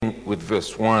with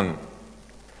verse 1.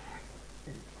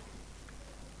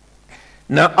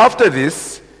 Now after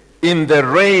this, in the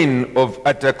reign of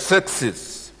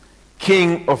Artaxerxes,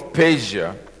 king of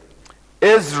Persia,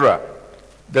 Ezra,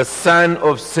 the son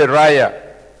of Seraiah,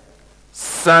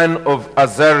 son of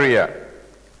Azariah,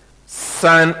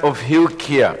 son of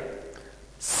Hilkiah,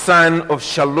 son of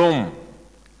Shallum,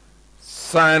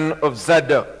 son of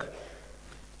Zadok,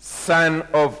 son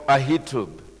of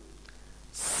Ahitub,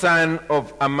 son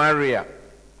of Amariah,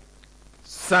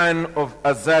 son of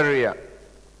Azariah,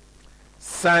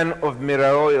 son of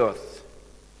Meraioth,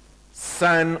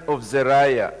 son of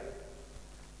Zeriah,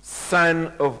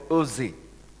 son of Uzi,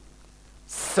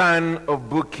 son of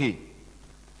Buki,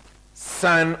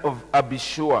 son of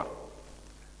Abishua,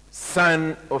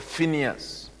 son of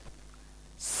Phinehas,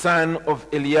 son of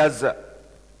Eleazar,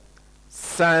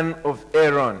 son of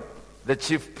Aaron, the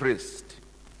chief priest.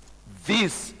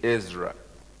 This Ezra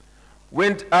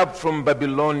went up from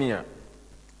Babylonia.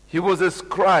 He was a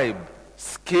scribe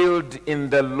skilled in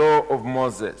the law of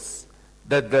Moses,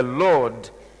 that the Lord,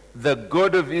 the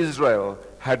God of Israel,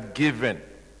 had given.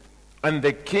 And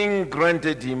the king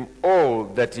granted him all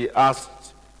that he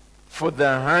asked, for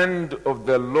the hand of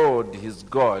the Lord his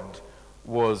God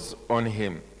was on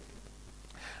him.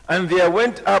 And there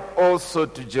went up also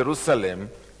to Jerusalem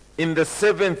in the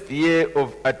 7th year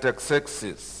of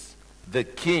Artaxerxes, the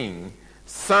king,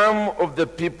 some of the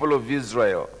people of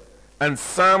Israel, and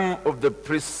some of the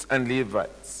priests and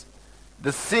Levites,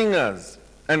 the singers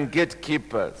and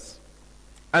gatekeepers,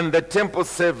 and the temple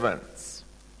servants.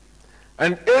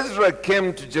 And Ezra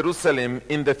came to Jerusalem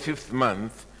in the 5th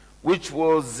month, which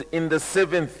was in the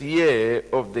 7th year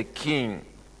of the king.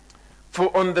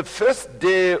 For on the 1st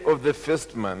day of the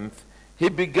 1st month, he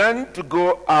began to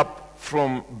go up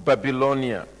from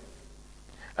Babylonia.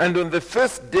 And on the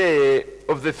 1st day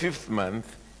of the 5th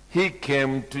month, he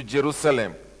came to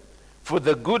Jerusalem, for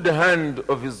the good hand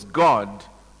of his God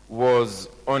was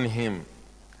on him.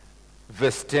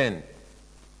 Verse 10.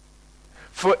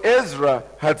 For Ezra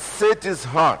had set his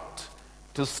heart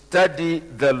to study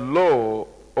the law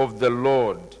of the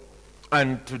Lord,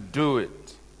 and to do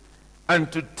it, and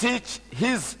to teach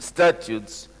his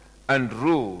statutes and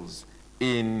rules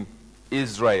in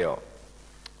Israel.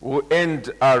 We'll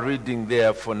end our reading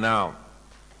there for now.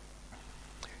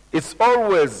 It's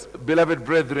always, beloved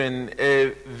brethren,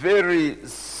 a very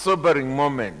sobering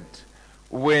moment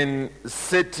when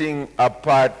setting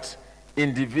apart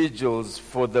individuals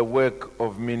for the work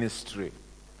of ministry.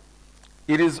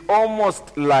 It is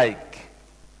almost like,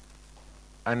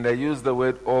 and I use the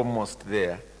word almost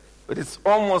there, but it's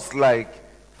almost like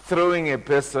throwing a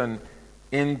person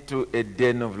into a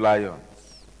den of lions.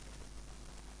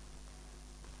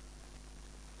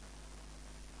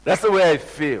 That's the way I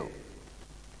feel,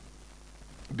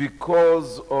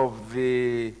 because of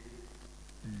the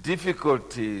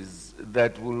difficulties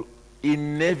that will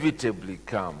inevitably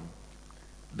come,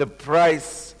 the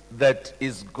price that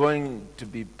is going to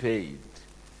be paid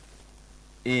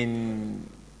in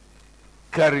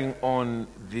carrying on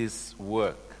this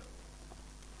work.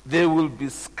 There will be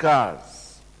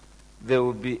scars, there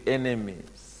will be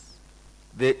enemies.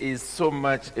 There is so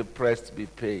much a price to be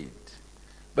paid.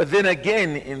 But then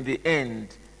again, in the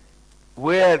end,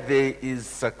 where there is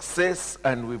success,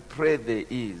 and we pray there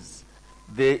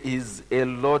is a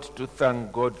lot to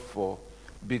thank God for,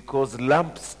 because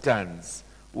lampstands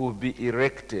will be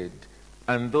erected,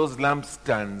 and those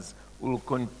lampstands will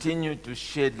continue to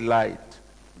shed light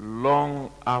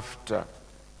long after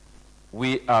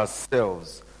we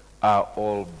ourselves are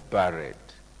all buried.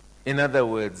 In other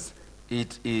words,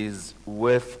 it is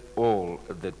worth all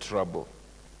the trouble.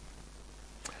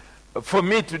 For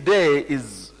me, today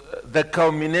is the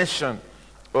culmination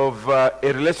of a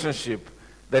relationship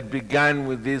that began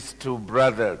with these two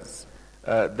brothers.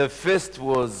 The first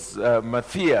was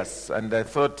Matthias, and I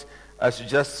thought I should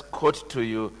just quote to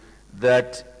you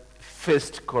that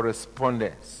first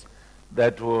correspondence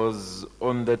that was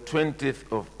on the 20th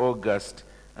of August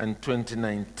in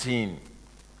 2019.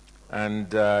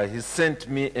 And he sent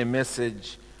me a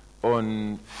message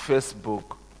on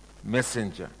Facebook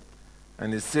Messenger.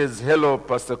 And it says, "Hello,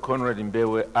 Pastor Conrad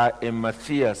Mbewe. I am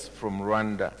Matthias from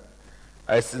Rwanda.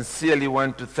 I sincerely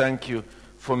want to thank you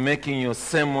for making your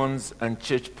sermons and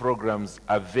church programs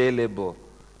available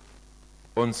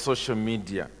on social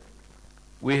media.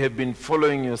 We have been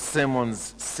following your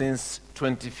sermons since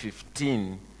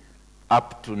 2015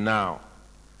 up to now.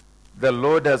 The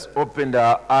Lord has opened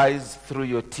our eyes through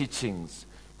your teachings,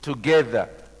 together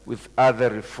with other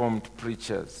Reformed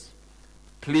preachers.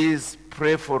 Please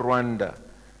pray for Rwanda,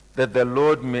 that the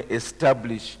Lord may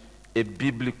establish a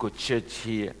biblical church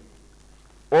here.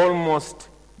 almost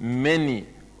many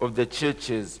of the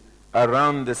churches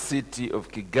around the city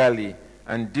of Kigali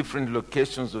and different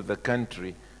locations of the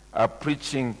country are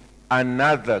preaching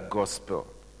another gospel.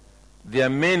 Their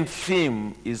main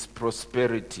theme is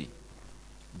prosperity,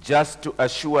 just to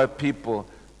assure people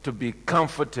to be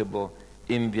comfortable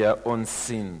in their own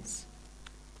sins.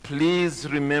 Please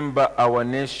remember our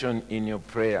nation in your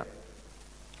prayer.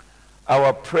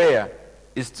 Our prayer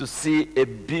is to see a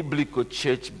biblical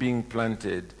church being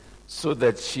planted so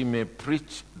that she may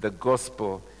preach the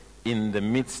gospel in the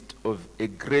midst of a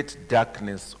great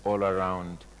darkness all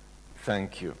around.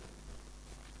 Thank you.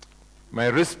 My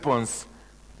response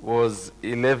was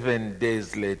 11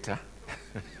 days later.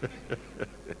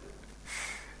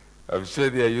 I'm sure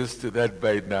they are used to that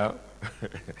by now.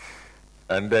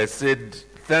 And I said,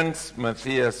 thanks,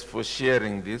 Matthias, for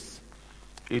sharing this.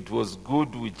 It was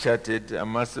good we chatted. I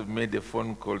must have made a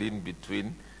phone call in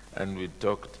between, and we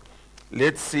talked.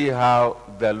 Let's see how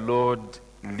the Lord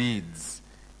leads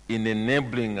in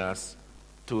enabling us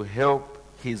to help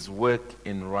his work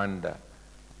in Rwanda.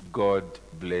 God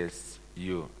bless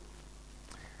you.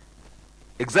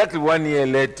 Exactly 1 year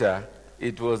later,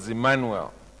 it was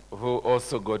Emmanuel who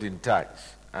also got in touch.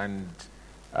 And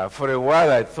for a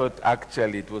while, I thought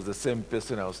actually it was the same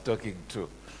person I was talking to.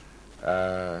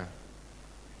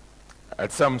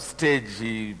 At some stage,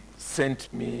 he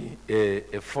sent me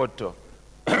a photo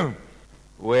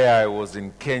where I was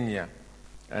in Kenya,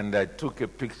 and I took a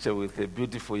picture with a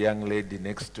beautiful young lady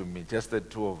next to me, just the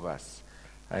two of us.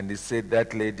 And he said,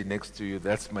 that lady next to you,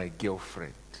 that's my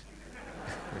girlfriend.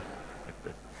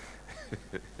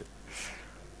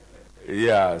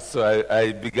 Yeah, so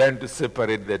I began to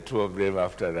separate the two of them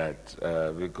after that,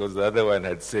 because the other one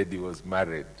had said he was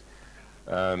married.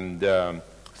 And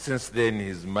since then,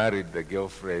 he's married the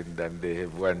girlfriend, and they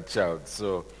have one child.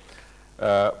 So,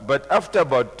 but after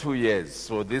about 2 years,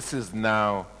 so this is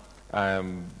now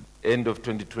end of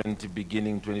 2020,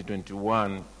 beginning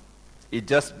 2021, it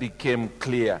just became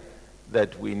clear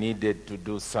that we needed to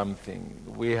do something.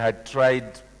 We had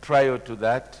tried prior to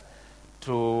that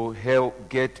to help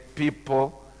get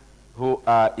people who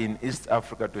are in East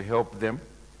Africa to help them.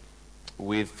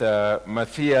 With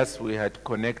Matthias, we had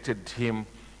connected him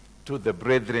to the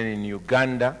brethren in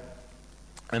Uganda,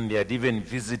 and they had even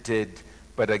visited,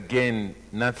 but again,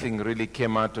 nothing really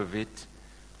came out of it.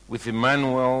 With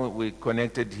Emmanuel, we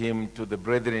connected him to the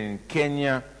brethren in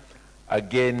Kenya.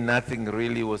 Again, nothing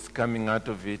really was coming out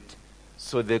of it.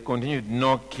 So they continued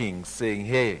knocking, saying,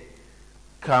 hey,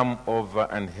 come over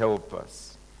and help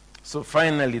us. So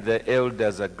finally, the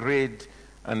elders agreed,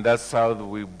 and that's how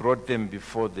we brought them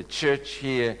before the church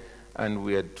here, and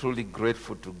we are truly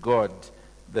grateful to God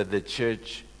that the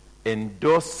church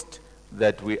endorsed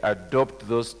that we adopt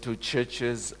those two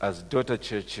churches as daughter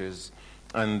churches.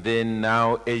 And then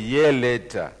now, a year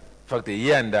later, in fact, a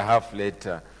year and a half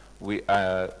later, we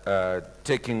are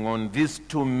taking on these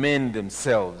two men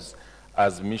themselves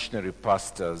as missionary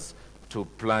pastors to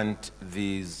plant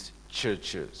these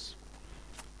churches.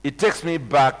 It takes me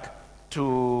back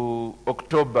to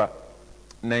October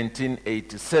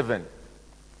 1987,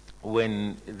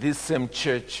 when this same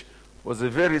church was a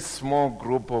very small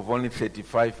group of only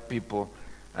 35 people,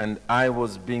 and I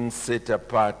was being set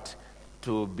apart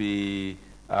to be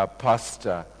a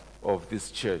pastor of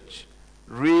this church,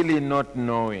 really not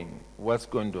knowing what's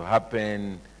going to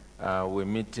happen. We're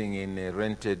meeting in a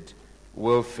rented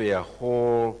welfare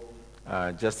hall,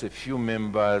 just a few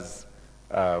members.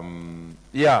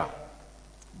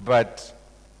 But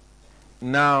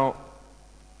now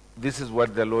this is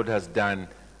what the Lord has done,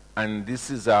 and this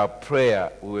is our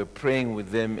prayer. We were praying with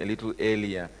them a little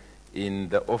earlier in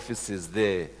the offices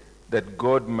there, that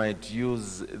God might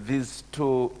use these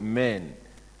two men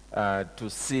to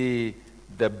see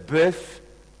the birth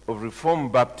of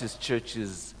Reformed Baptist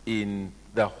churches in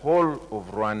the whole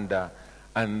of Rwanda,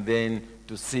 and then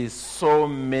to see so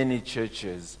many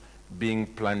churches being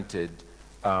planted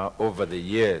over the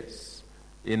years.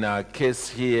 In our case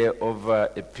here, over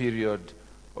a period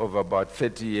of about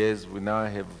 30 years, we now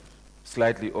have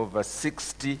slightly over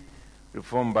 60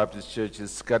 Reformed Baptist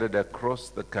churches scattered across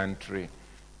the country.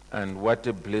 And what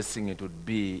a blessing it would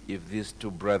be if these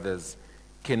two brothers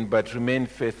can but remain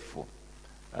faithful,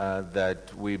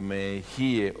 that we may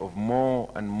hear of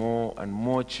more and more and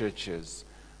more churches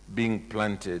being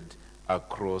planted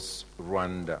across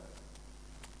Rwanda.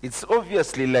 It's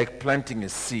obviously like planting a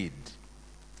seed.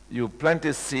 You plant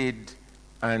a seed,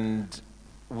 and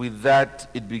with that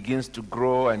it begins to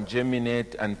grow and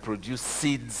germinate and produce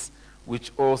seeds,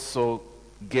 which also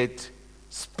get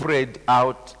spread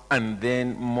out, and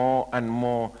then more and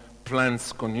more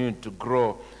plants continue to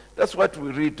grow. That's what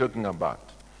we're really talking about.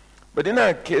 But in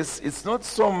our case, it's not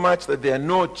so much that there were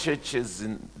no churches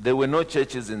in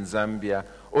Zambia,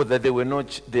 or that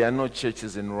there are no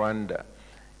churches in Rwanda.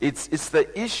 It's the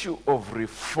issue of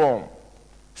reform.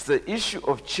 It's the issue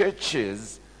of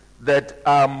churches that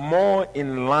are more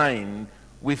in line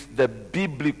with the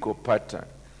biblical pattern.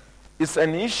 It's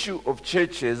an issue of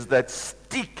churches that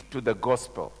stick to the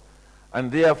gospel. And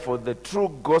therefore, the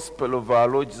true gospel of our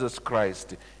Lord Jesus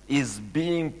Christ is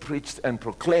being preached and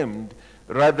proclaimed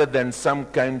rather than some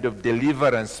kind of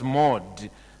deliverance mode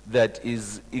that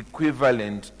is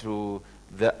equivalent to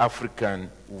the African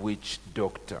witch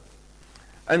doctor.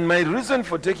 And my reason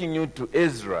for taking you to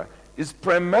Ezra is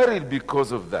primarily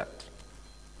because of that.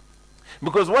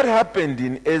 Because what happened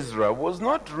in Ezra was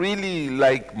not really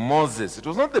like Moses. It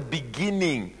was not the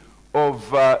beginning of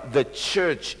the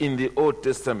church in the Old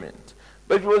Testament.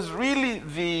 But it was really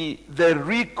the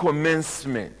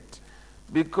recommencement.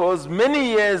 Because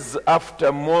many years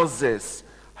after Moses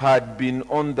had been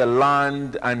on the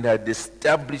land and had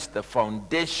established the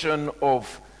foundation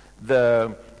of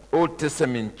the Old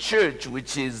Testament church,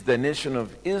 which is the nation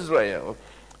of Israel,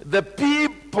 the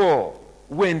people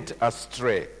went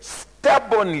astray,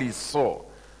 stubbornly so,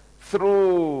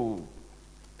 through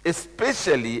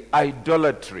especially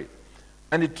idolatry.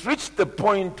 And it reached the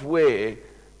point where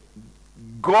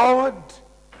God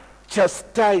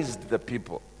chastised the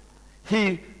people.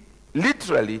 He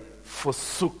literally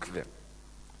forsook them.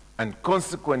 And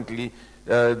consequently,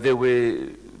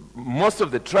 most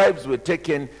of the tribes were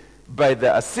taken by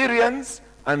the Assyrians,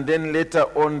 and then later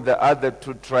on the other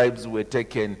two tribes were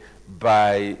taken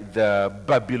by the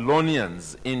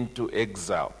Babylonians into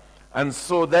exile. And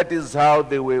so that is how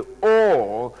they were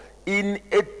all in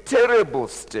a terrible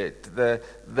state.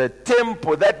 The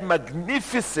temple, that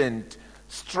magnificent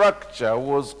structure,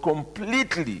 was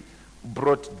completely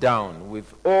brought down,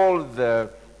 with all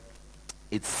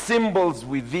its symbols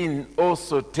within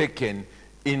also taken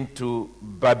into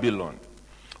Babylon.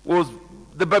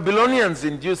 The Babylonians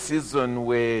in due season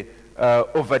were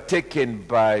overtaken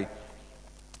by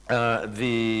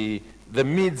the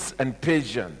Medes and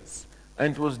Persians.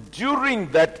 And it was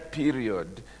during that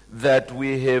period that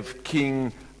we have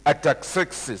King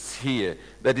Artaxerxes here,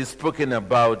 that is spoken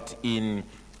about in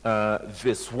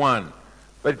verse 1.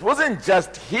 But it wasn't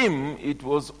just him, it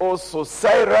was also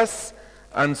Cyrus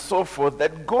and so forth,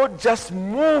 that God just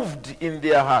moved in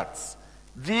their hearts.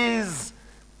 These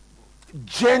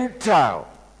Gentile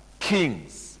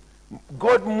kings,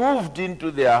 God moved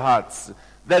into their hearts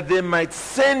that they might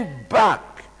send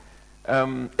back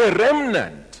a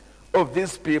remnant of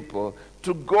these people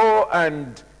to go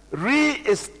and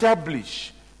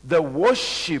re-establish the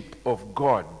worship of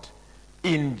God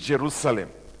in Jerusalem.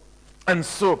 And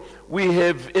so we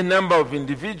have a number of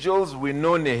individuals. We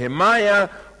know Nehemiah,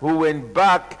 who went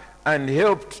back and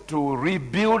helped to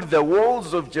rebuild the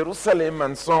walls of Jerusalem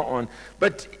and so on.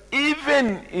 But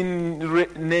even in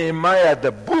Nehemiah,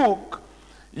 the book,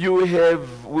 we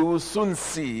will soon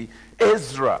see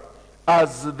Ezra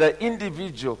as the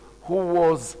individual who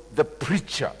was the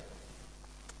preacher.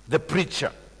 The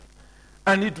preacher.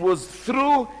 And it was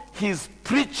through his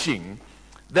preaching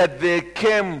that there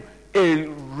came a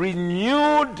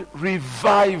renewed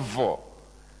revival,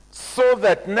 so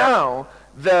that now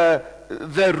the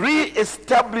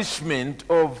re-establishment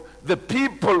of the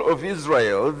people of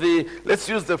Israel, let's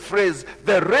use the phrase,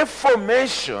 the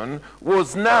reformation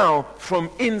was now from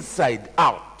inside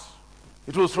out.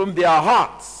 It was from their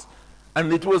hearts.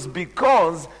 And it was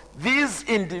because these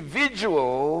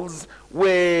individuals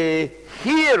were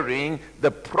hearing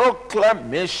the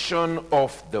proclamation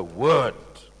of the word.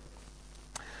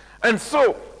 And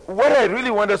so, what I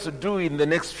really want us to do in the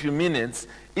next few minutes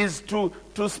is to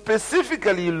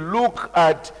specifically look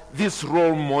at this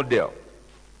role model.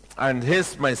 And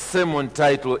hence my sermon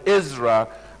title, Ezra,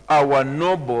 Our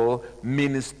Noble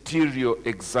Ministerial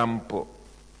Example.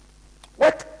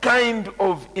 What kind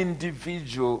of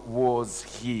individual was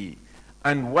he?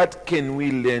 And what can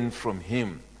we learn from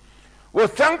him? Well,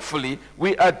 thankfully,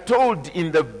 we are told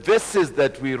in the verses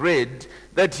that we read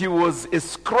that he was a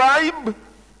scribe.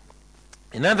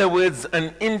 In other words,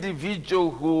 an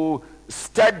individual who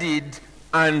studied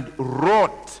and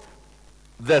wrote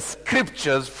the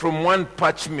scriptures from one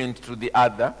parchment to the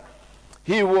other.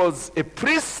 He was a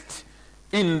priest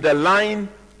in the line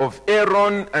of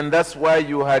Aaron, and that's why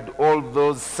you had all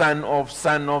those son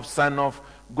of,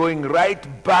 going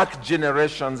right back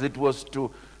generations. It was to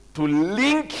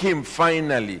link him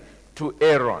finally to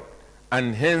Aaron.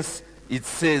 And hence it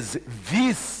says,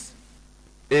 this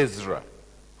Ezra,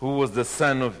 who was the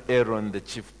son of Aaron, the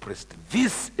chief priest.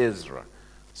 This Ezra.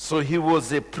 So he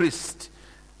was a priest.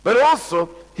 But also,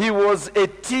 he was a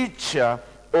teacher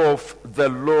of the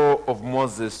law of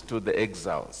Moses to the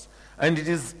exiles. And it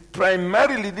is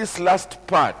primarily this last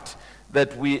part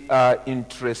that we are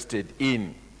interested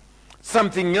in.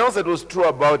 Something else that was true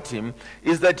about him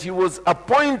is that he was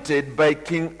appointed by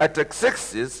King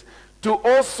Artaxerxes to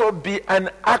also be an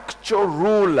actual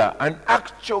ruler, an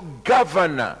actual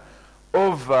governor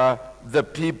over the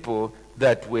people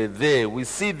that were there. We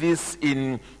see this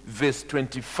in verse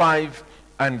 25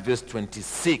 and verse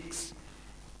 26.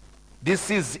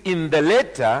 This is in the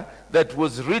letter that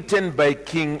was written by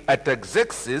King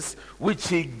Artaxerxes, which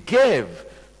he gave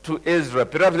to Ezra.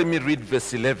 Perhaps let me read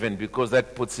verse 11 because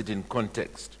that puts it in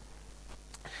context.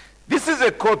 This is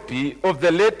a copy of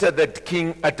the letter that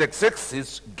King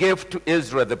Artaxerxes gave to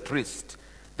Ezra the priest,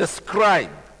 the scribe,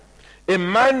 a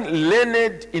man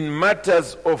learned in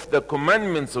matters of the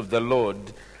commandments of the Lord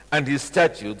and his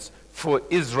statutes for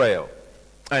Israel.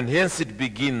 And hence it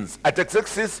begins,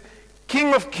 Artaxerxes,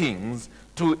 King of kings,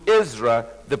 to Ezra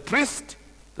the priest,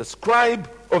 the scribe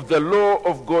of the law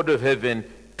of God of heaven,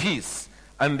 peace.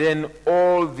 And then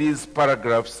all these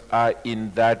paragraphs are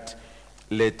in that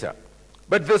letter.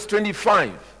 But verse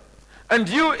 25, and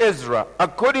you, Ezra,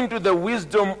 according to the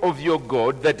wisdom of your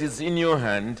God that is in your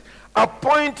hand,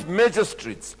 appoint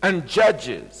magistrates and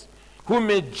judges who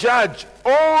may judge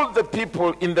all the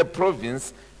people in the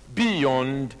province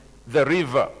beyond the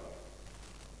river.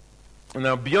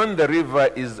 Now, beyond the river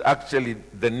is actually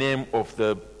the name of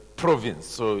the province,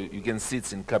 so you can see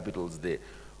it's in capitals there.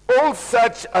 All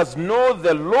such as know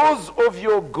the laws of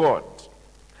your God,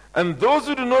 and those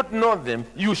who do not know them,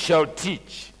 you shall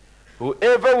teach.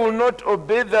 Whoever will not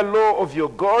obey the law of your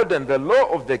God and the law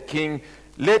of the king,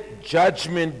 let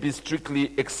judgment be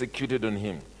strictly executed on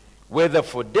him, whether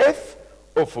for death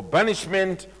or for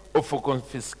banishment or for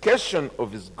confiscation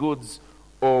of his goods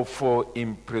or for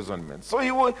imprisonment. So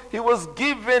he was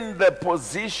given the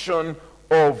position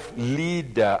of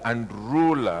leader and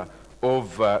ruler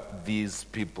over these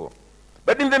people.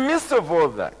 But in the midst of all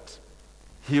that,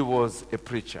 he was a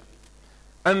preacher.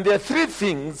 And there are three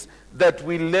things that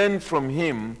we learn from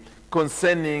him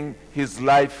concerning his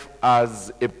life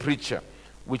as a preacher,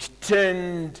 which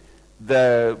turned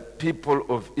the people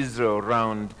of Israel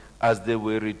around as they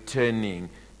were returning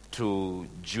to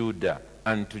Judah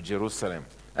and to Jerusalem.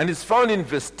 And it's found in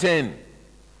verse 10.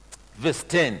 Verse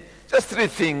 10. Just three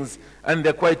things, and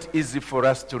they're quite easy for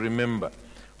us to remember.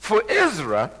 For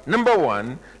Ezra, number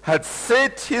one, had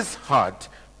set his heart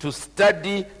to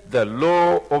study the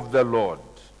law of the Lord.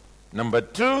 Number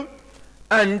two,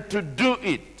 and to do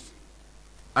it.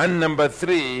 And number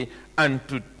three, and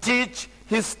to teach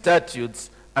his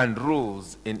statutes and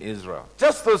rules in Israel.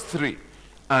 Just those three,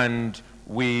 and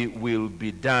we will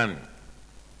be done.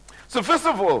 So first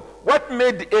of all, what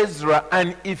made Ezra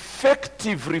an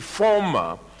effective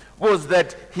reformer was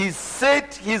that he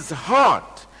set his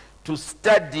heart to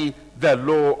study the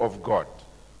law of God.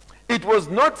 It was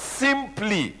not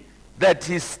simply that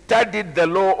he studied the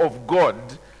law of God,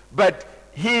 but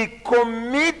he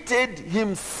committed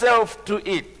himself to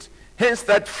it. Hence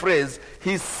that phrase,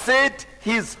 he set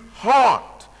his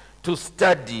heart to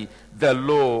study the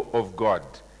law of God.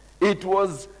 It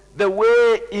was the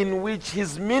way in which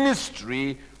his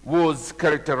ministry was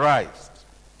characterized.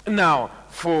 Now,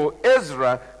 for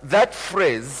Ezra, that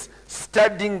phrase,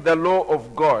 studying the law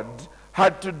of God,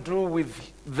 had to do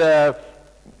with the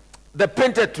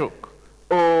Pentateuch,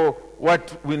 or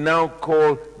what we now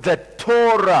call the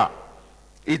Torah.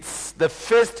 It's the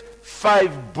first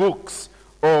 5 books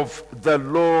of the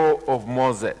law of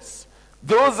Moses.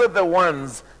 Those are the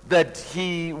ones that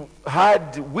he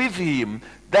had with him,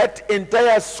 that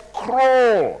entire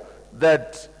scroll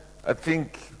that I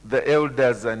think the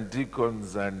elders and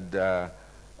deacons and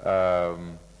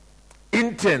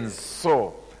interns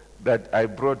saw, that I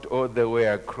brought all the way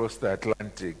across the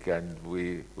Atlantic, and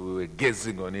we were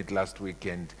gazing on it last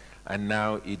weekend, and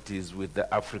now it is with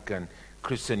the African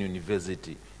Christian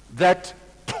University. That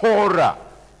Torah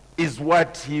is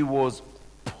what he was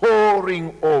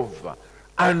poring over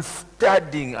and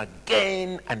studying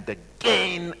again and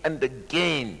again and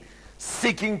again,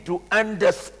 seeking to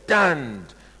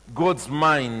understand God's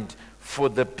mind for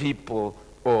the people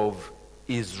of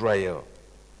Israel.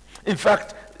 In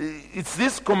fact, it's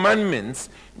these commandments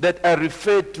that are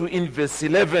referred to in verse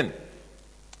 11,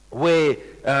 where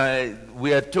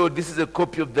we are told this is a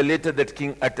copy of the letter that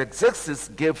King Artaxerxes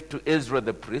gave to Ezra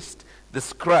the priest, the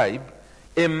scribe,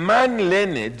 a man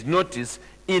learned, notice,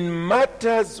 in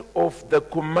matters of the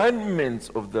commandments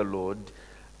of the Lord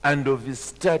and of his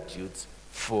statutes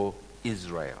for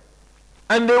Israel.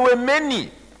 And there were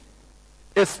many,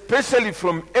 especially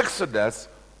from Exodus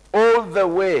all the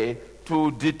way to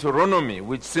Deuteronomy,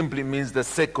 which simply means the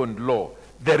second law,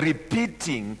 the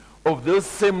repeating of those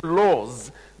same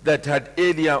laws that had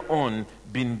earlier on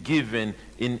been given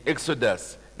in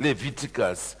Exodus,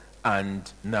 Leviticus, and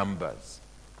Numbers.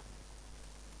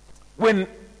 When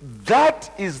that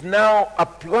is now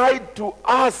applied to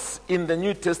us in the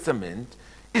New Testament,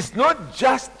 it's not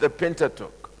just the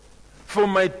Pentateuch. For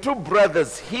my two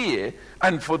brothers here,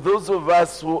 and for those of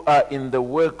us who are in the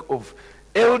work of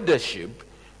eldership,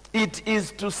 it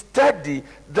is to study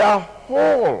the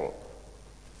whole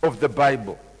of the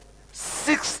Bible.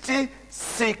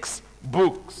 66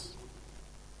 books.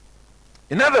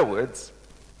 In other words,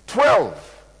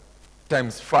 12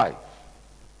 times 5.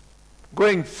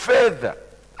 Going further.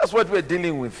 That's what we're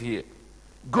dealing with here.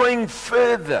 Going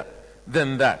further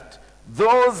than that.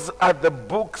 Those are the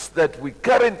books that we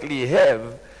currently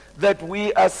have that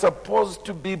we are supposed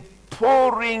to be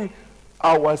pouring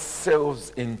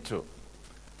ourselves into.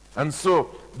 And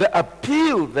so the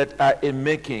appeal that I am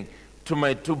making to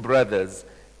my two brothers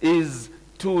is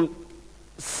to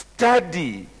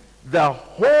study the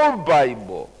whole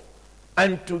Bible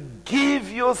and to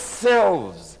give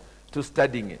yourselves to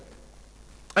studying it.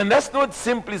 And that's not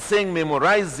simply saying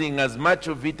memorizing as much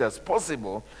of it as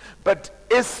possible, but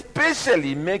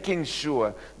especially making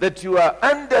sure that you are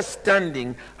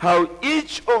understanding how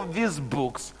each of these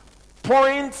books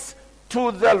points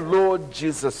to the Lord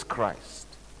Jesus Christ.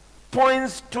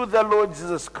 Points to the Lord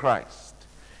Jesus Christ.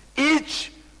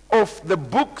 Each of the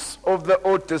books of the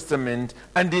Old Testament,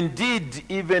 and indeed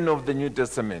even of the New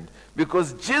Testament,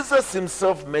 because Jesus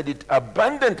himself made it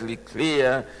abundantly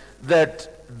clear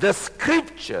that the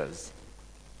scriptures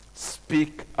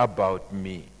speak about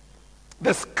me.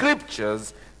 The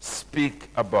scriptures speak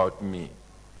about me.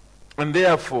 And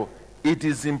therefore, it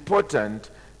is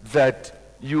important that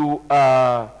you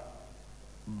are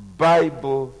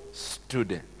Bible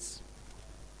students.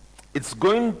 It's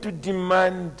going to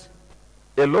demand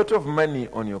a lot of money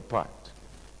on your part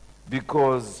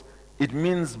because it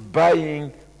means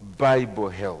buying Bible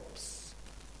helps,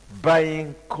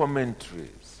 buying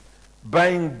commentaries,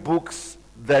 buying books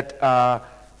that are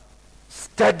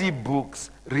study books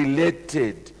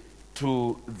related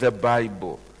to the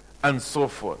Bible and so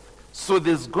forth. So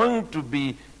there's going to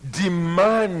be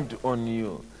demand on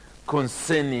you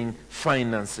concerning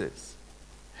finances.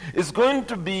 It's going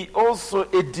to be also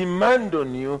a demand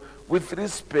on you with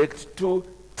respect to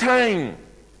time.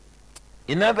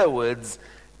 In other words,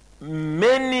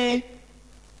 many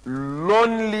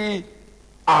lonely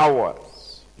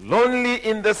hours. Lonely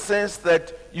in the sense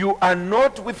that you are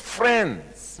not with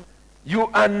friends. You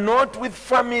are not with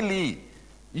family.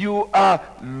 You are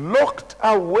locked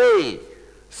away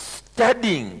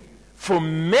studying for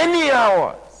many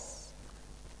hours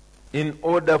in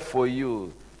order for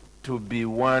you to be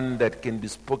one that can be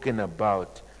spoken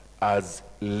about as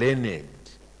learned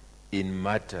in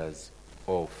matters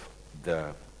of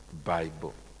the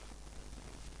Bible.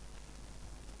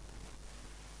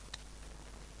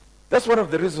 That's one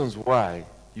of the reasons why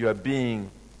you are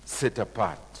being set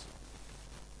apart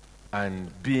and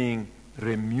being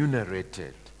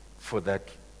remunerated for that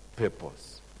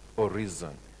purpose or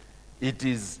reason. It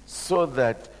is so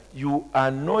that you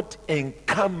are not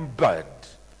encumbered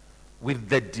with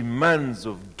the demands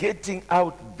of getting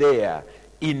out there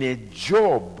in a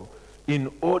job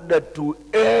in order to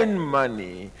earn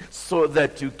money so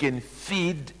that you can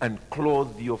feed and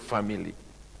clothe your family.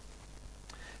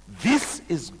 This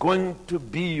is going to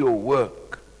be your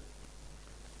work.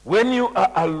 When you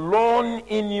are alone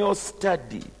in your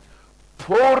study,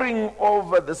 poring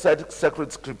over the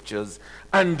sacred scriptures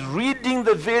and reading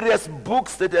the various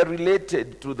books that are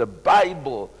related to the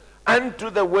Bible and to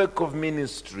the work of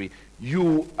ministry,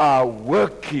 you are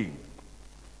working.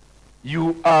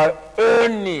 You are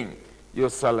earning your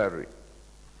salary.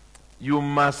 You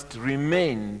must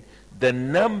remain the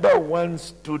number one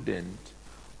student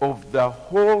of the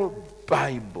whole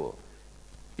Bible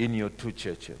in your two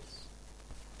churches.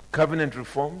 Covenant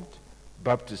Reformed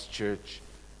Baptist Church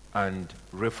and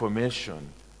Reformation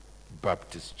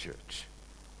Baptist Church.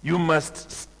 You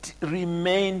must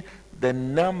remain the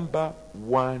number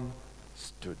one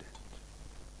student.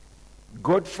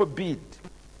 God forbid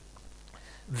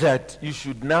that you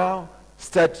should now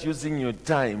start using your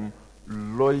time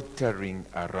loitering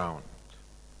around,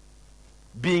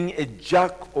 being a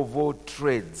jack of all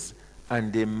trades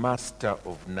and a master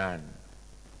of none.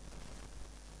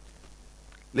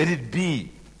 Let it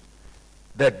be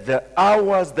that the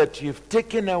hours that you've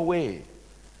taken away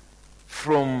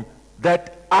from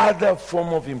that other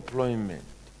form of employment,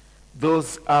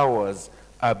 those hours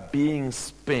are being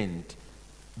spent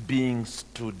being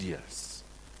studious,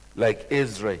 like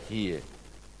Ezra here,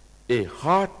 a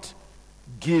heart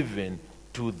given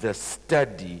to the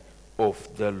study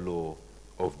of the law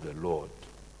of the Lord.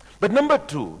 But number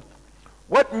two,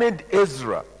 what made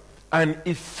Ezra an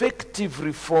effective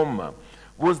reformer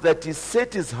was that he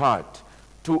set his heart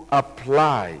to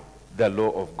apply the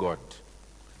law of God.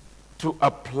 To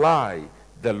apply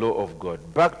the law of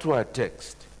God. Back to our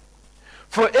text.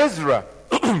 For Ezra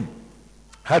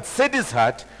had set his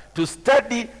heart to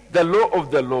study the law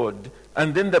of the Lord,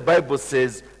 and then the Bible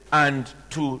says, and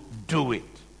to do it.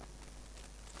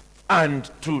 And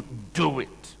to do it.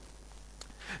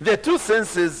 There are two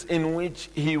senses in which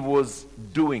he was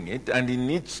doing it, and in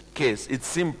each case, it's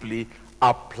simply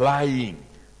applying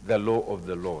the law of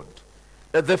the Lord.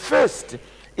 The first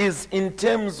is in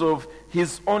terms of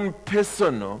his own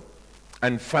personal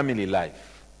and family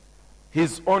life.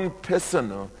 His own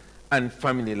personal and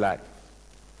family life.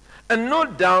 And no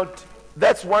doubt,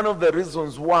 that's one of the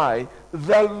reasons why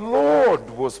the Lord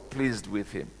was pleased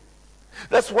with him.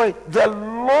 That's why the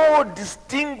Lord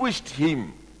distinguished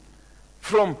him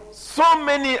from so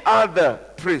many other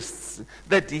priests,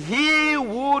 that he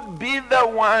would be the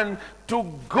one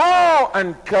to go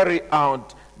and carry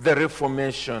out the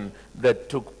reformation that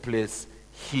took place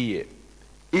here.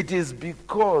 It is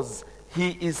because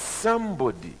he is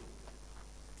somebody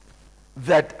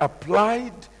that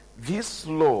applied this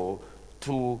law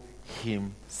to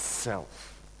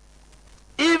himself.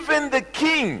 Even the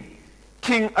king,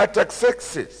 King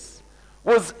Artaxerxes,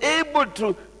 was able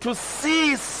to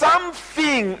see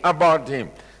something about him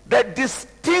that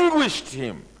distinguished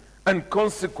him, and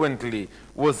consequently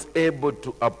was able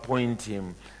to appoint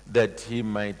him that he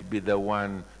might be the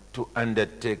one to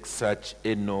undertake such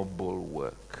a noble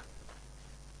work.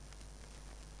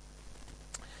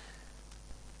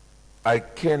 I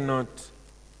cannot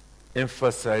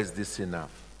emphasize this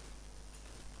enough.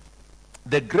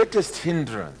 The greatest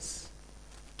hindrance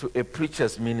to a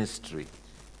preacher's ministry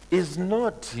is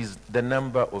not the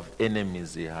number of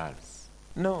enemies he has.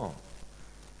 No.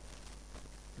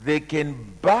 They can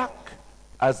back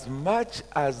as much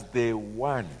as they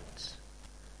want,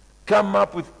 come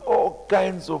up with all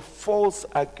kinds of false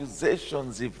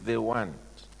accusations if they want.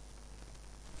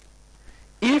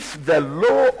 If the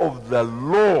law of the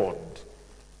Lord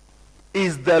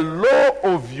is the law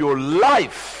of your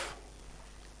life,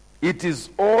 it is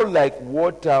all like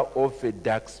water off a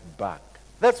duck's back.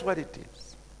 That's what it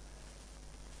is.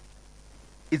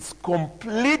 It's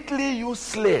completely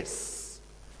useless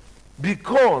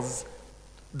because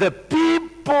the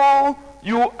people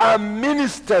you are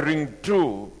ministering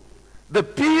to, the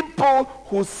people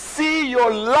who see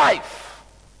your life,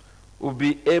 will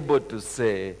be able to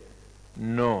say,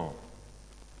 no,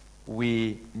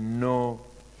 we know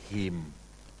him.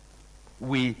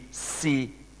 We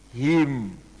see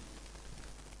him.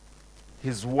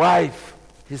 His wife,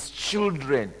 his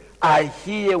children are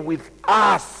here with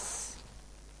us.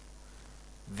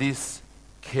 This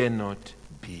cannot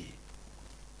be.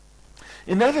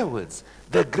 In other words,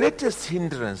 the greatest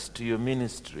hindrance to your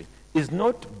ministry is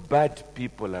not bad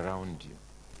people around you.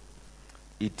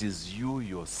 It is you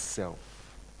yourself.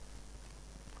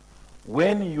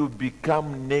 When you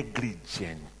become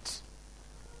negligent,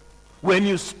 when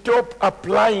you stop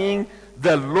applying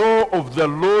the law of the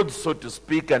Lord, so to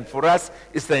speak, and for us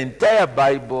it's the entire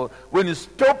Bible, when you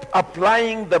stop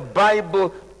applying the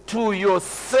Bible to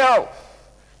yourself,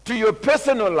 to your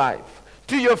personal life,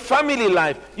 to your family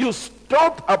life, you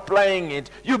stop applying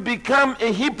it, you become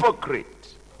a hypocrite.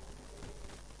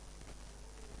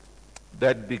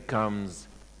 That becomes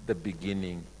the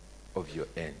beginning of your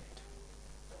end.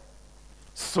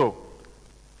 So,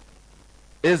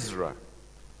 Ezra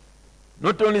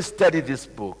not only studied this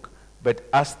book, but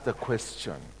asked the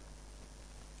question,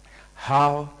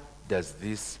 how does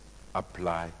this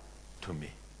apply to me?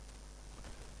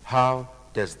 How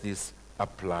does this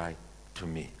apply to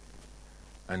me?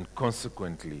 And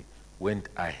consequently went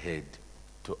ahead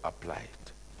to apply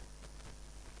it.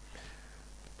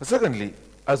 But secondly,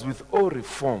 as with all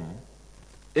reform,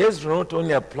 Ezra not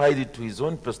only applied it to his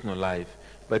own personal life,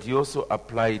 but he also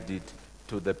applied it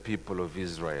to the people of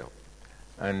Israel.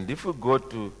 And if we go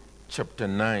to chapter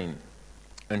 9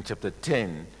 and chapter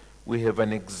 10, we have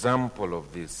an example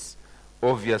of this.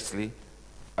 Obviously,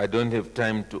 I don't have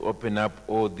time to open up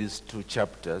all these two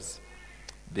chapters.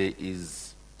 There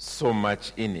is so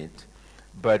much in it.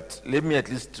 But let me at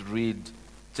least read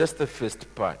just the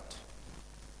first part.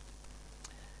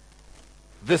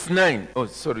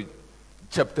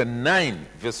 Chapter 9,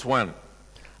 verse 1.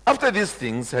 After these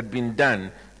things had been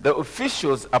done, the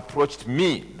officials approached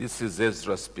me, this is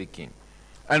Ezra speaking,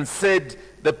 and said,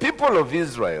 the people of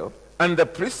Israel and the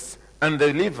priests and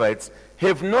the Levites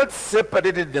have not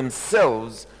separated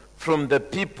themselves from the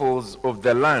peoples of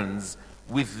the lands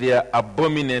with their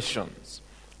abominations.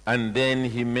 And then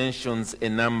he mentions a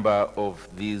number of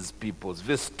these peoples.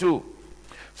 Verse 2,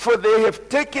 for they have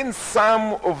taken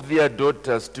some of their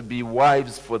daughters to be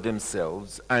wives for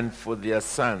themselves and for their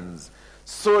sons,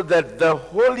 so that the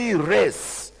holy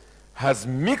race has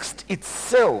mixed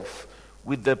itself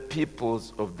with the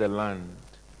peoples of the land.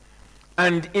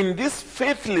 And in this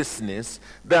faithlessness,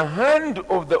 the hand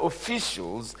of the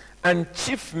officials and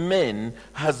chief men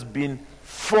has been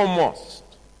foremost.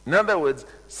 In other words,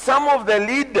 some of the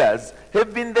leaders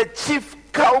have been the chief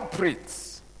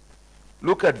culprits.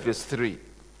 Look at verse 3.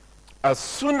 As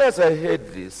soon as I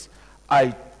heard this,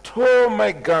 I tore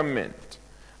my garment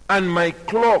and my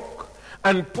cloak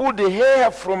and pulled the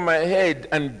hair from my head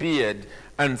and beard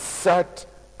and sat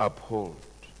appalled.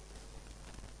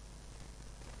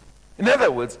 In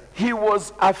other words, he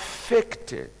was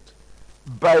affected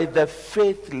by the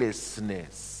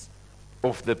faithlessness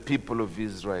of the people of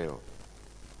Israel.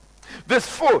 Verse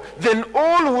 4, then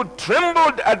all who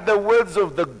trembled at the words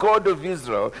of the God of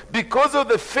Israel, because of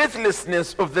the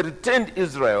faithlessness of the returned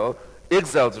exiles,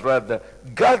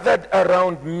 gathered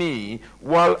around me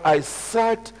while I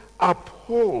sat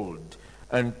appalled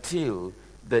until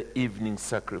the evening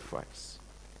sacrifice.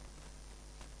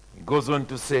 He goes on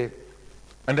to say,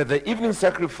 and at the evening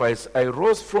sacrifice I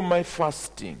rose from my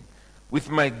fasting with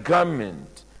my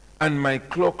garment and my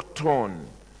cloak torn,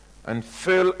 and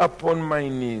fell upon my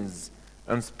knees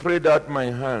and spread out my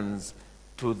hands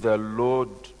to the Lord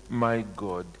my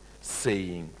God,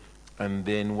 saying, and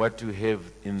then what you have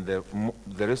in the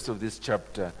rest of this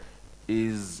chapter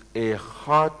is a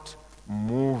heart-moving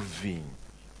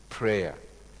prayer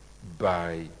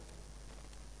by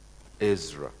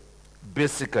Ezra,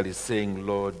 basically saying,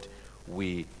 Lord,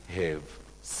 we have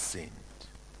sinned.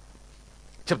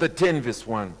 Chapter 10, verse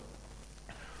 1.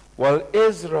 While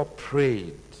Ezra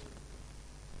prayed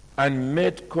and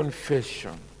made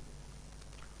confession,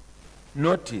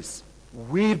 notice,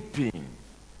 weeping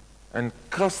and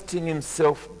casting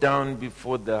himself down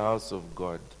before the house of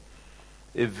God,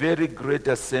 a very great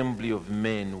assembly of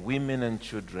men, women, and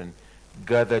children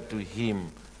gathered to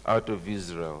him out of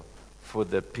Israel, for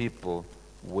the people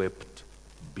wept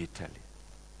bitterly.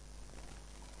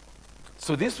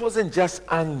 So this wasn't just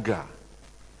anger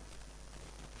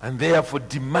and therefore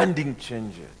demanding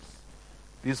changes.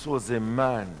 This was a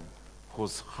man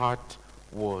whose heart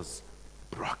was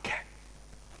broken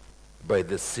by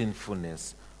the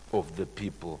sinfulness of the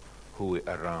people who were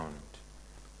around.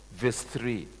 Verse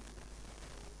 3.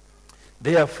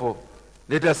 Therefore,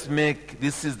 let us make,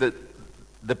 this is the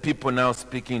people now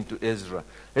speaking to Ezra,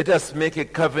 let us make a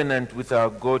covenant with our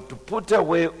God to put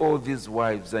away all these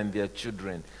wives and their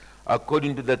children,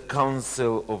 according to the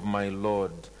counsel of my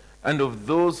Lord, and of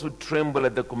those who tremble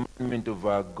at the commandment of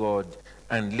our God,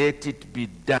 and let it be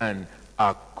done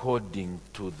according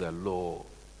to the law.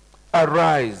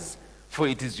 Arise, for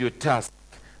it is your task,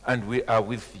 and we are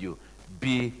with you.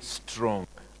 Be strong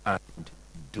and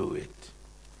do it.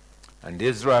 And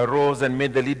Ezra arose and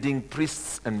made the leading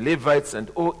priests and Levites and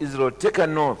all Israel take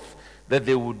an oath that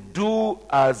they would do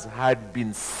as had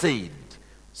been said.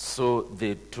 So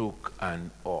they took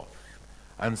an oath.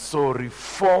 And so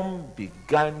reform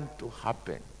began to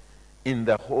happen in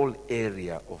the whole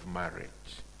area of marriage.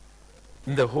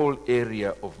 In the whole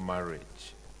area of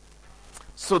marriage.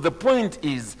 So the point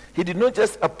is, he did not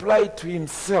just apply it to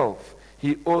himself,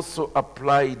 he also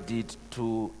applied it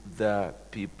to the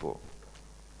people.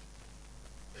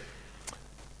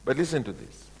 But listen to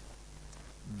this.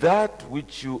 That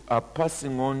which you are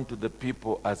passing on to the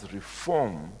people as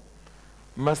reform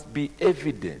must be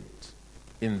evident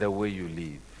in the way you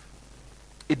live.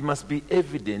 It must be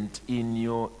evident in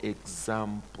your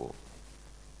example.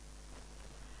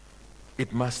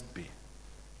 It must be.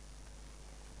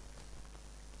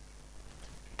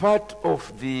 Part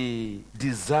of the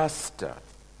disaster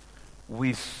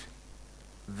with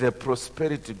the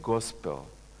prosperity gospel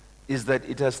is that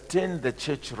it has turned the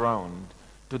church round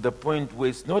to the point where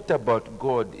it's not about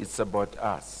God, it's about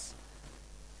us.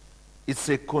 It's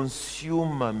a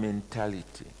consumer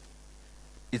mentality.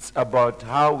 It's about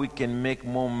how we can make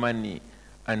more money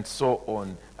and so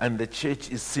on, and the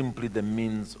church is simply the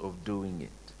means of doing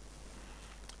it.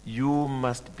 You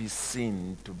must be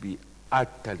seen to be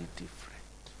utterly different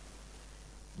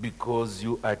because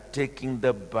you are taking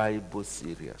the Bible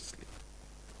seriously.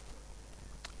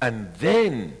 And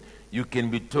then you can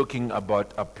be talking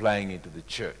about applying it to the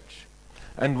church.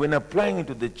 And when applying it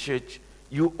to the church,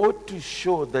 you ought to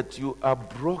show that you are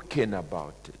broken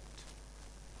about it.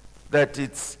 That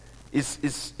it's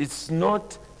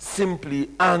not simply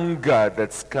anger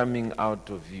that's coming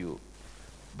out of you,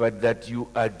 but that you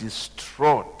are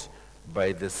distraught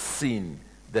by the sin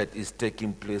that is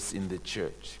taking place in the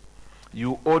church.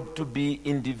 You ought to be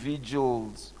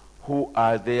individuals who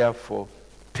are therefore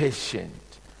patient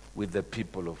with the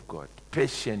people of God,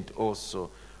 patient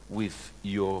also with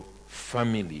your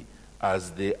family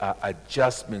as there are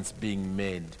adjustments being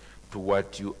made to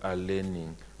what you are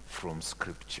learning from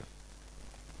Scripture.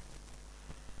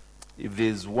 If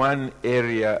there's one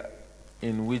area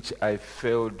in which I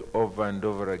failed over and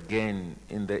over again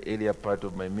in the earlier part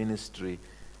of my ministry,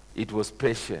 it was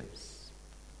patience.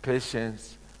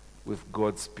 Patience with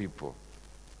God's people.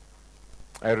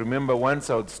 I remember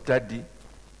once I would study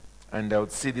and I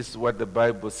would see this is what the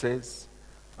Bible says.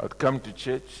 I would come to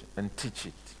church and teach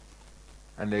it.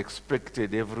 And I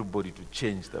expected everybody to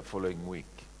change the following week.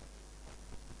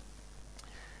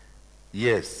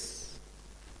 Yes,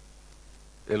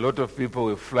 a lot of people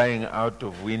were flying out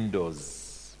of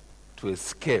windows to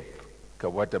escape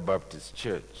Kawata Baptist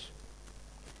Church.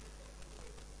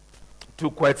 It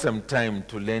took quite some time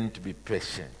to learn to be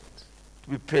patient.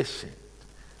 To be patient.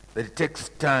 That it takes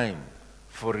time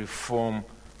for reform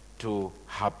to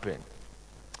happen.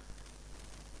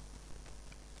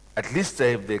 At least I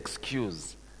have the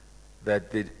excuse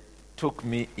that they took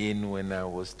me in when I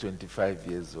was 25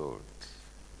 years old.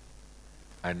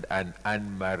 And an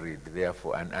unmarried,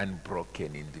 therefore an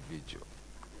unbroken individual.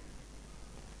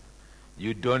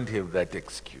 You don't have that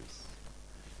excuse.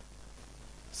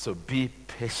 So be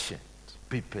patient.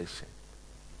 Be patient.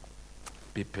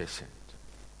 Be patient.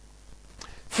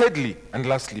 Thirdly, and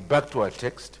lastly, back to our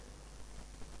text.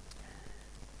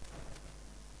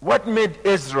 What made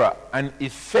Ezra an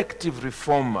effective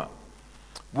reformer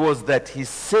was that he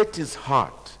set his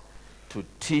heart to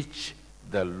teach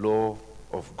the law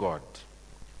of God.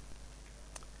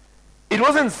 It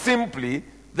wasn't simply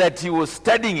that he was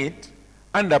studying it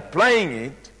and applying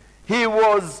it. He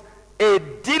was a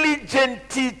diligent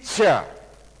teacher.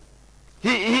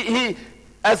 He,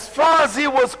 as far as he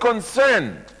was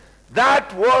concerned,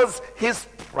 that was his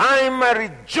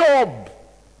primary job,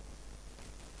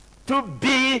 to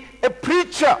be a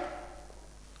preacher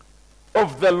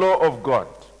of the law of God.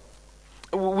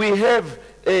 We have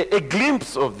a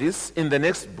glimpse of this in the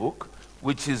next book,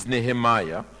 which is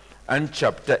Nehemiah, and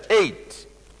chapter 8.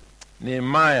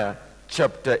 Nehemiah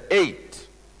chapter 8.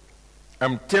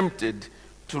 I'm tempted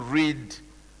to read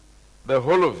the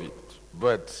whole of it,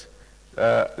 but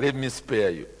let me spare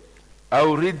you.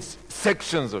 I'll read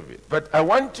sections of it. But I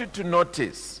want you to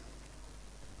notice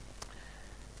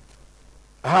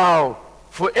how,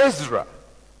 for Ezra,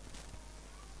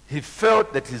 he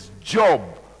felt that his job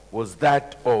was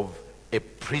that of a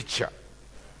preacher.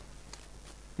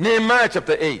 Nehemiah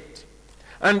chapter 8.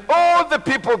 And all the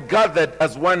people gathered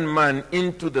as one man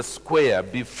into the square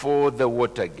before the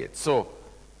water gate. So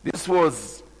this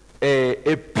was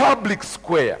a public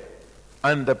square.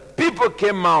 And the people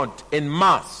came out en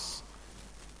masse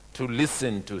to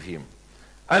listen to him.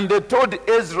 And they told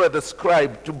Ezra the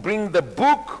scribe to bring the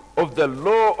book of the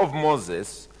law of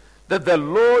Moses that the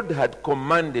Lord had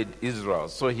commanded Israel.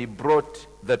 So he brought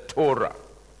the Torah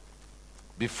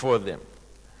before them.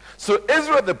 So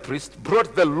Ezra the priest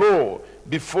brought the law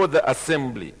before the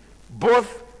assembly,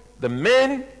 both the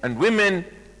men and women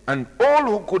and all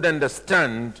who could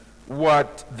understand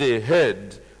what they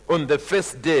heard on the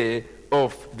first day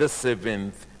of the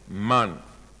 7th month.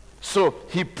 So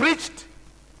he preached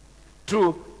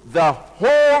to the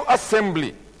whole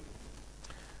assembly.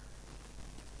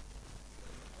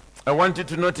 I want you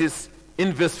to notice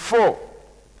in verse 4.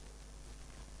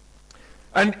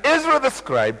 And Ezra the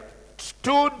scribe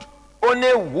stood on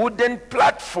a wooden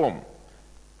platform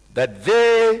that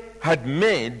they had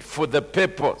made for the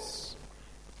purpose.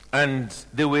 And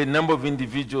there were a number of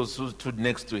individuals who stood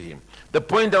next to him. The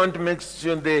point I want to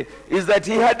mention there is that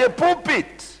he had a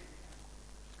pulpit.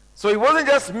 So he wasn't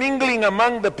just mingling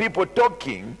among the people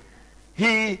talking.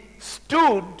 He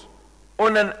stood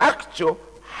on an actual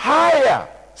higher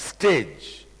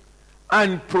stage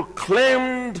and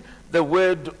proclaimed the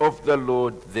word of the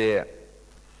Lord there.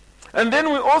 And then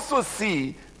we also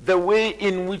see the way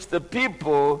in which the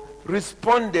people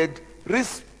responded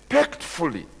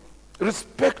respectfully.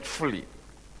 Respectfully.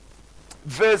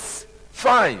 Verse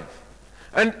 5.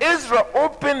 And Ezra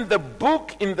opened the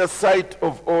book in the sight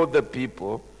of all the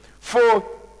people, for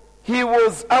he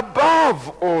was above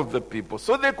all the people.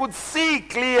 So they could see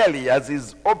clearly as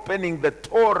he's opening the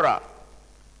Torah.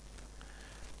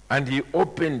 And he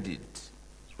opened it,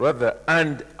 rather,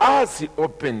 and as he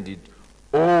opened it,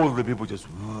 all the people just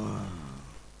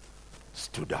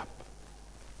stood up.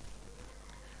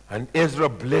 And Ezra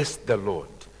blessed the Lord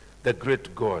the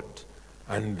great God.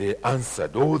 And they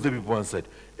answered, all the people answered,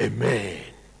 Amen,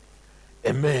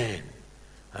 Amen.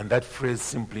 And that phrase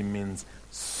simply means,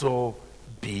 so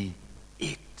be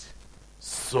it.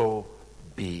 So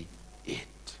be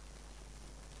it.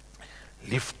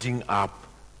 Lifting up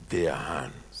their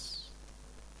hands.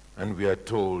 And we are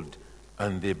told,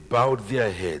 and they bowed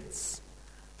their heads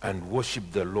and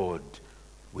worshiped the Lord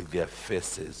with their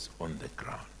faces on the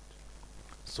ground.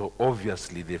 So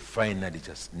obviously they finally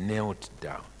just knelt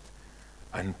down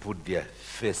and put their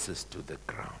faces to the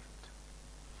ground.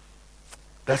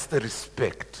 That's the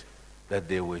respect that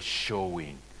they were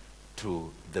showing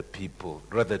to the people,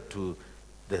 rather to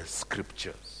the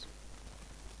scriptures.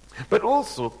 But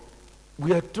also,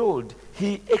 we are told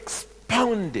he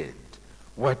expounded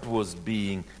what was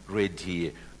being read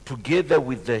here, together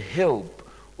with the help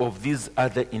of these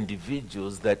other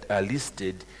individuals that are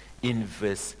listed in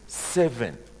verse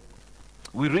 7.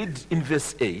 We read in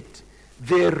verse 8,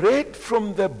 they read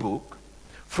from the book,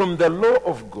 from the law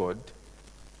of God,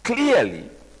 clearly,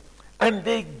 and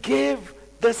they gave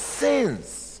the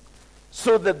sense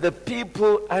so that the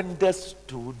people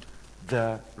understood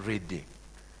the reading.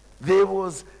 There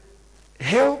was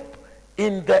help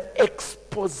in the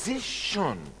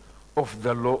exposition of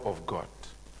the law of God.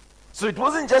 So it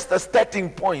wasn't just a starting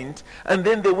point, and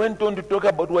then they went on to talk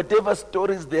about whatever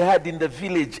stories they had in the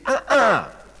village.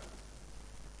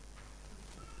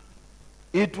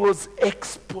 It was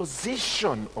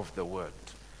exposition of the word,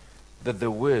 that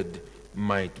the word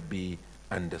might be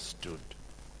understood.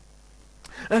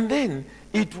 And then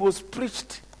it was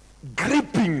preached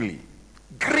grippingly.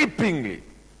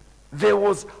 There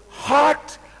was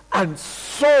heart and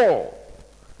soul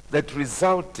that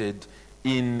resulted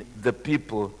in the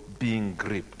people being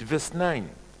gripped. Verse 9.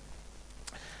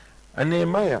 And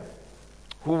Nehemiah,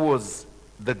 who was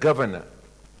the governor,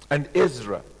 and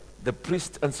Ezra, the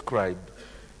priest and scribe,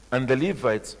 and the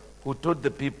Levites who taught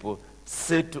the people,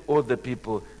 said to all the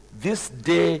people, this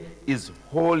day is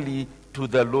holy to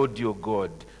the Lord your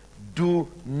God. Do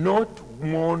not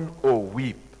mourn or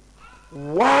weep.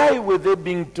 Why were they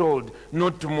being told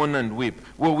not to mourn and weep?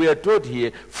 Well, we are told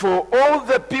here, for all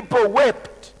the people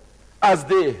wept as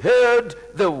they heard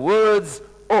the words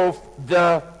of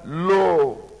the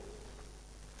law.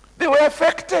 They were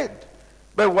affected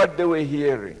by what they were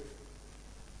hearing,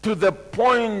 to the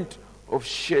point of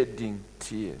shedding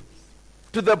tears,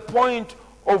 to the point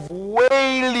of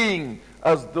wailing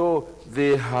as though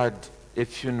they had a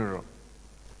funeral.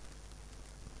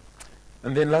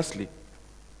 And then lastly,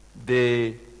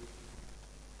 they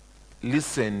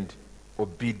listened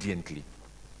obediently.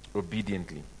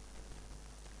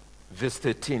 Verse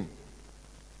 13.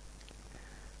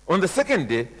 On the second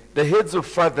day, the heads of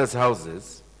fathers'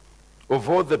 houses of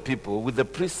all the people, with the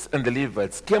priests and the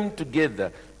Levites, came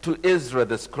together to Ezra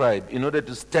the scribe in order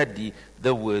to study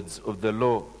the words of the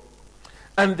law.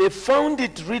 And they found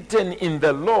it written in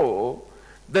the law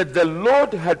that the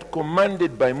Lord had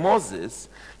commanded by Moses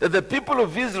that the people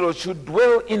of Israel should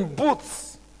dwell in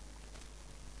booths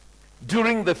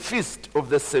during the feast of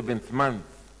the 7th month,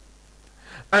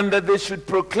 and that they should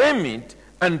proclaim it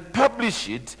and publish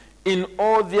it in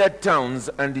all their towns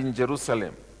and in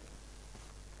Jerusalem.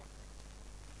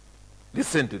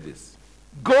 Listen to this.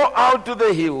 Go out to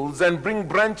the hills and bring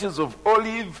branches of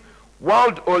olive,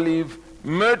 wild olive,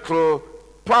 myrtle,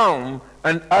 palm,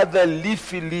 and other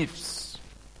leafy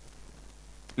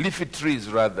trees,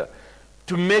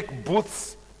 to make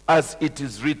booths as it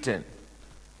is written.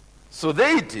 So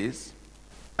there it is.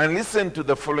 And listen to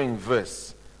the following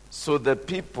verse. So the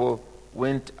people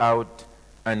went out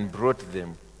and brought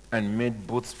them and made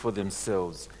booths for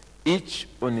themselves, each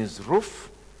on his roof.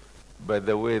 By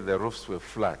the way, the roofs were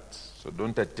flat, so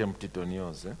don't attempt it on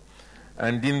yours.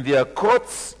 And in their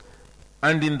courts,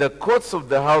 and in the courts of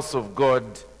the house of God,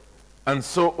 and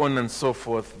so on and so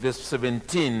forth. Verse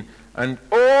 17, and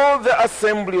all the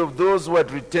assembly of those who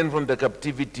had returned from the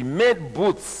captivity made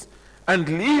booths and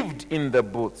lived in the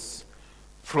booths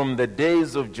from the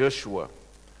days of Joshua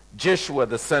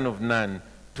the son of Nun,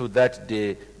 to that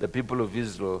day the people of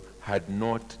Israel had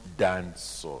not done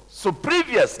so. So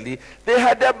previously they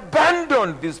had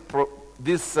abandoned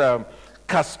this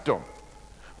custom.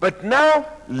 But now,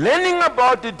 learning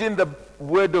about it in the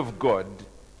Word of God,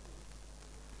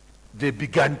 they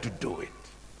began to do it.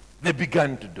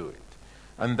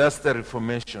 And that's the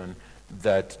Reformation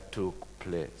that took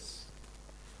place.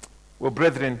 Well,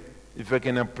 brethren, if I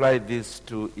can apply this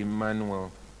to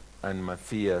Emmanuel and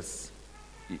Matthias,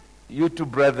 you two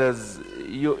brothers,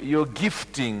 your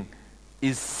gifting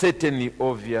is certainly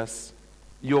obvious.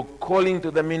 Your calling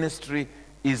to the ministry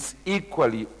is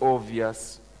equally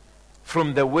obvious.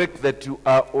 from the work that you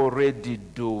are already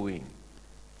doing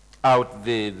out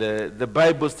there. The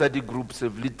Bible study groups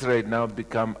have literally now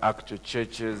become actual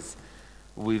churches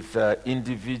with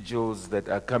individuals that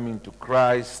are coming to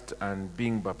Christ and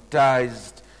being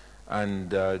baptized and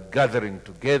gathering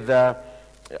together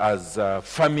as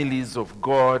families of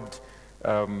God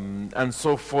and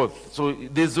so forth. So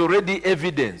there's already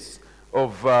evidence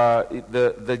of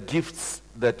the gifts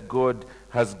that God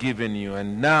has given you.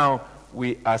 And now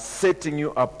we are setting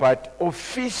you apart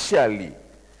officially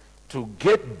to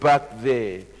get back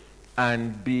there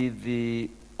and be the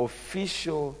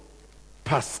official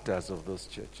pastors of those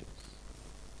churches,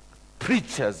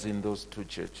 preachers in those two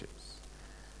churches,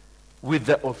 with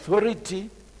the authority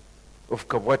of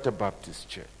Kabwata Baptist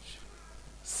Church,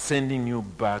 sending you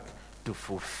back to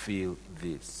fulfill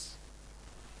this.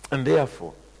 And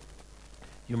therefore,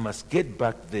 you must get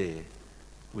back there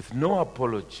with no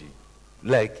apology,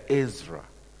 like Ezra,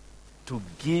 to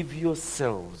give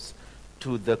yourselves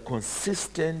to the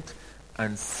consistent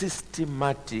and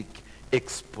systematic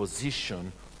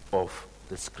exposition of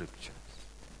the scriptures.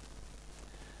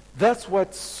 That's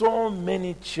what so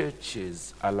many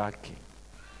churches are lacking.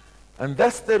 And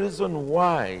that's the reason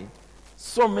why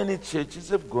so many churches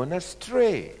have gone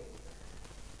astray.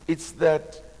 It's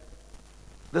that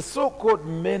the so-called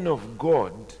men of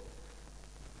God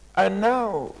are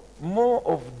now more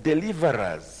of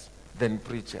deliverers than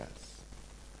preachers.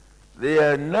 They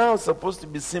are now supposed to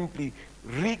be simply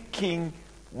reeking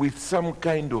with some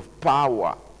kind of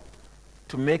power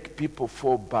to make people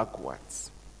fall backwards,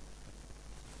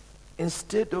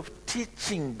 instead of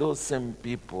teaching those same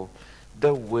people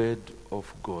the word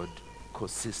of God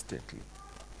consistently.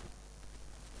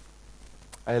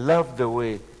 I love the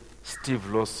way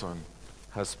Steve Lawson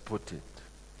has put it,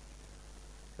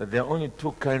 that there are only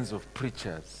two kinds of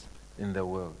preachers in the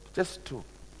world, just two.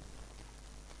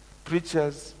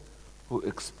 Preachers who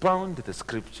expound the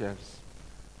scriptures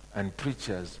and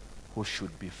preachers who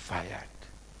should be fired.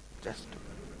 Just two.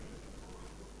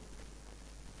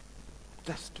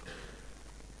 Just two.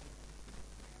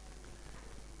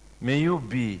 May you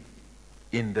be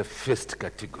in the first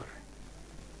category,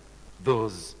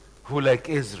 those who, like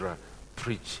Ezra,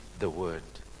 preach the word.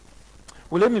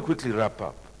 Well, let me quickly wrap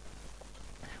up.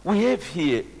 We have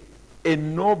here a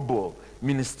noble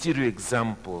ministerial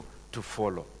example to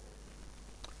follow.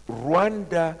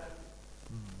 Rwanda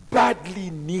badly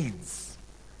needs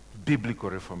biblical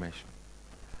reformation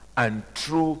and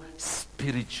true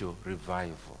spiritual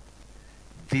revival.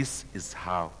 This is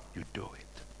how you do it.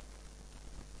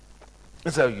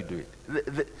 That's how you do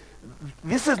it.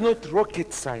 This is not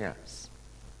rocket science.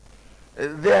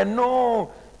 There are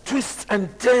no twists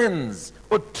and turns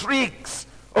or tricks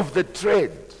of the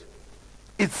trade.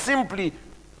 It's simply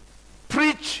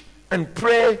preach and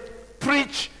pray,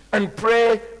 preach and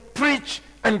pray, preach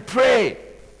and pray.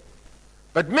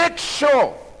 But make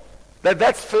sure that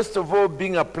that's first of all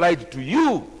being applied to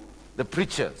you, the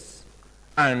preachers,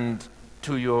 and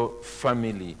to your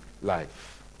family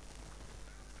life.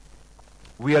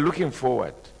 We are looking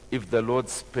forward, if the Lord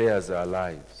spares our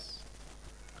lives,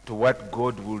 to what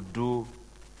God will do,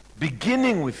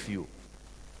 beginning with you,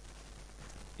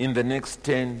 in the next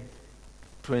 10,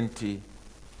 20,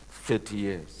 30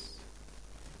 years.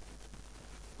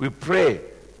 We pray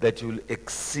that you will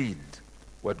exceed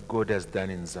what God has done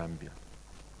in Zambia.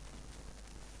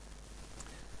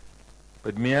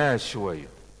 But may I assure you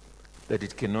that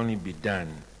it can only be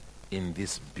done in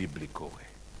this biblical way.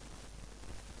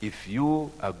 If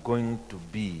you are going to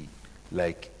be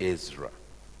like Ezra,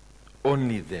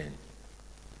 only then,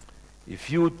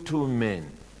 if you two men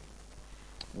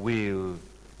will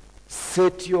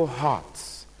set your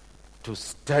hearts to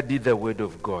study the word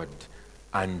of God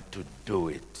and to do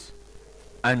it,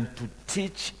 and to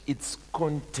teach its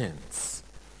contents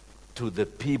to the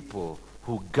people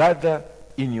who gather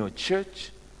in your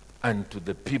church and to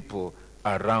the people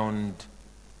around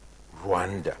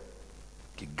Rwanda,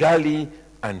 Kigali,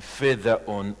 and further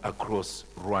on across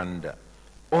Rwanda.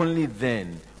 Only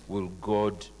then will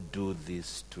God do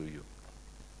this to you.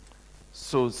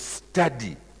 So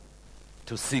study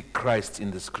to see Christ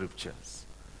in the scriptures.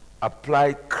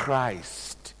 Apply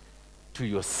Christ to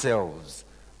yourselves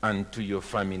and to your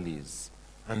families.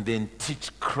 And then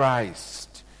teach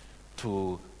Christ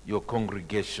to your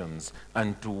congregations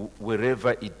and to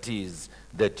wherever it is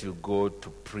that you go to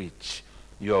preach.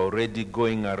 You are already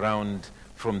going around,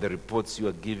 from the reports you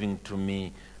are giving to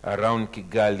me, around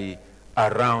Kigali,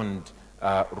 around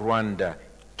Rwanda.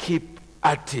 Keep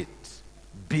at it.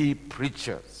 Be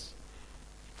preachers.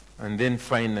 And then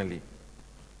finally,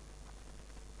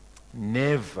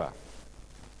 never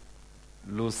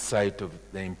lose sight of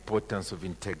the importance of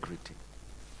integrity.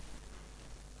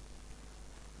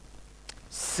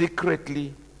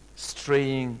 Secretly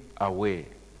straying away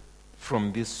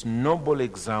from this noble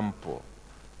example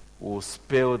will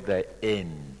spell the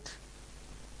end,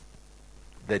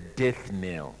 the death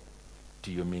knell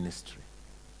to your ministry.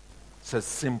 It's as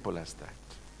simple as that.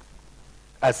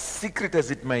 As secret as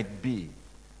it might be,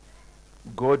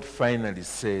 God finally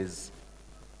says,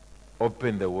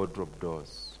 open the wardrobe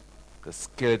doors. The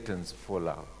skeletons fall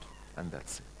out, and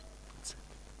that's it. That's it.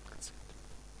 That's it.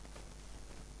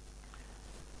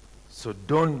 So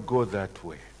don't go that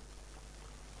way.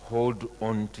 Hold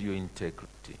on to your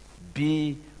integrity.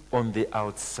 Be on the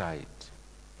outside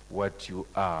what you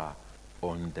are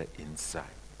on the inside.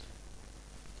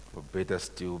 Or better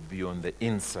still, be on the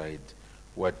inside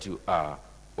what you are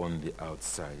on the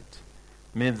outside.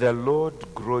 May the Lord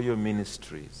grow your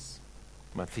ministries,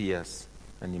 Matthias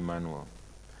and Emmanuel,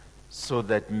 so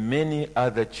that many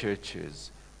other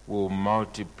churches will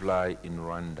multiply in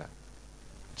Rwanda.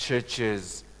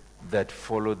 Churches that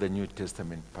follow the New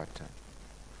Testament pattern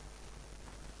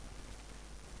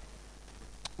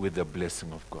with the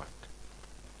blessing of God.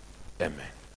 Amen.